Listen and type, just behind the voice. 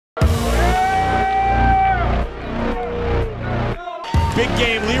big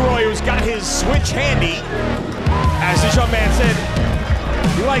game Leroy, who's got his switch handy. As this young man said,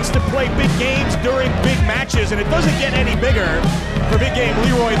 he likes to play big games during big matches, and it doesn't get any bigger for big game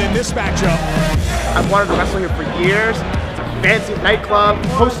Leroy than this matchup. I've wanted to wrestle here for years. It's a fancy nightclub,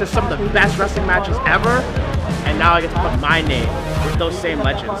 hosted some of the best wrestling matches ever, and now I get to put my name with those same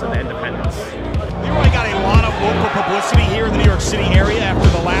legends of the independents. Leroy got a lot of local publicity here in the New York City area after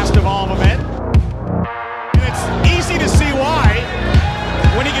the last Evolve event. And it's easy to see why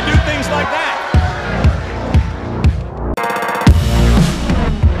when he can do things like that.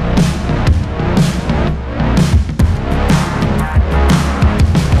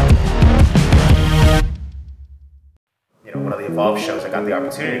 One of the Evolve shows, I got the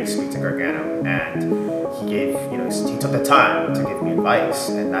opportunity to speak to Gargano, and he gave, he took the time to give me advice,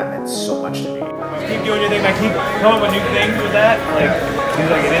 and that meant so much to me. Keep doing your thing, man. Keep coming up with new things with that. Like, seems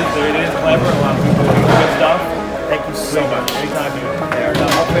like it is clever. A lot of people do good stuff. Thank you so much. Anytime, dude.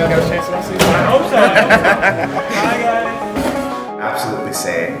 Hopefully I'll get a chance to see you. I hope so. Bye, guys. Absolutely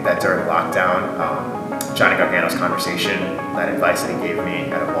say that during lockdown, Johnny Gargano's conversation, that advice that he gave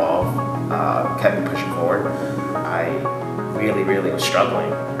me at Evolve, kept me pushing forward. I really was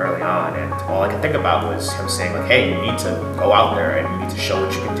struggling early on, and all I could think about was him saying, like, hey, you need to go out there and you need to show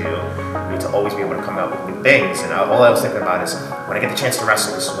what you can do. You need to always be able to come out with new things. And all I was thinking about is, when I get the chance to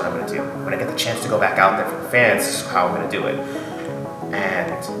wrestle, this is what I'm going to do. When I get the chance to go back out there for the fans, this is how I'm going to do it.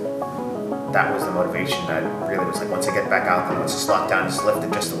 And that was the motivation that really was like, once I get back out there, once this lockdown is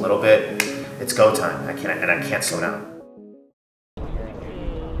lifted just a little bit, it's go time. I can't slow down.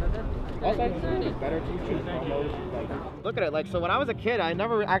 Look at it, like, so when I was a kid, I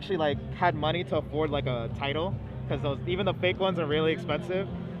never actually had money to afford a title, because even the fake ones are really expensive.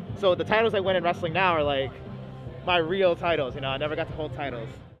 So the titles I win in wrestling now are my real titles, I never got to hold titles.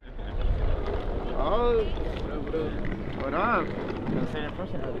 Oh, what up?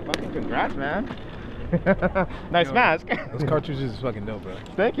 Fucking congrats, man. Nice mask. Those cartridges is fucking dope, bro.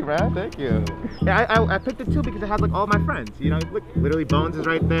 Thank you, man. Thank you. Yeah, I picked it too because it had all my friends. Look, literally Bones is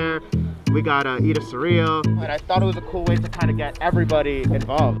right there. We got Ida Surreal, and I thought it was a cool way to kind of get everybody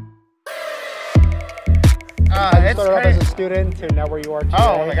involved. It's started off as a student to now where you are today.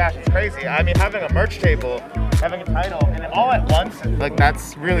 Oh my gosh, it's crazy. I mean, having a merch table, having a title, and all at once,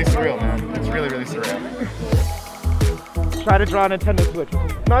 that's really surreal, man. It's really surreal. Try to draw a Nintendo Switch.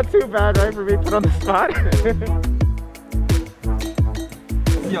 Not too bad, right, for being put on the spot?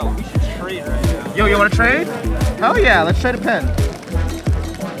 Yo, we should trade right now. Yo, you want to trade? Hell yeah, let's trade a pen.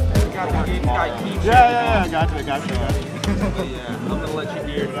 Yeah, gotcha. Yeah, I'm gonna let you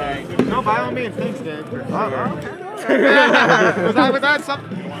do your thing. No, by all means, thanks, Dave. Okay. was that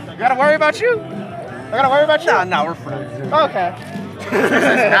something? I gotta worry about you? I gotta worry about you? Nah, we're friends. Okay.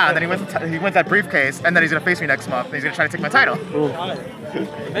 Nah, then he wins that briefcase, and then he's gonna face me next month, and he's gonna try to take my title.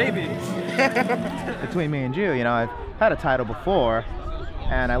 Maybe. Between me and you, I've had a title before,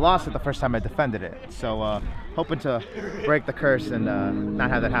 and I lost it the first time I defended it. So, hoping to break the curse and not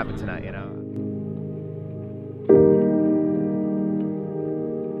have that happen tonight,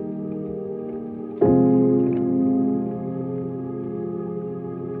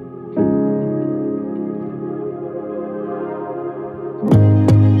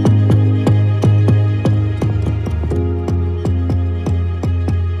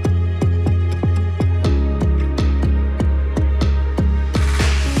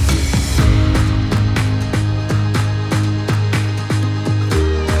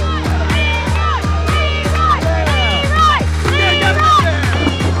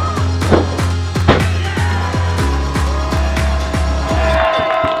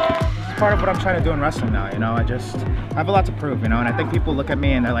 Part of what I'm trying to do in wrestling now, I have a lot to prove, and I think people look at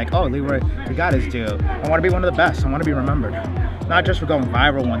me and they're like, oh, Leroy, you got his due. I want to be one of the best. I want to be remembered. Not just for going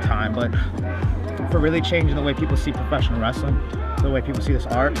viral one time, but for really changing the way people see professional wrestling, the way people see this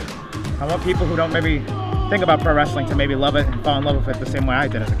art. I want people who don't maybe think about pro wrestling to maybe love it and fall in love with it the same way I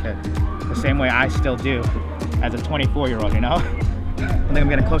did as a kid. The same way I still do as a 24-year-old, I think I'm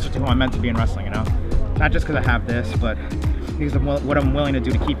getting closer to who I'm meant to be in wrestling, Not just because I have this, but because of what I'm willing to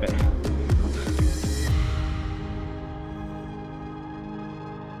do to keep it.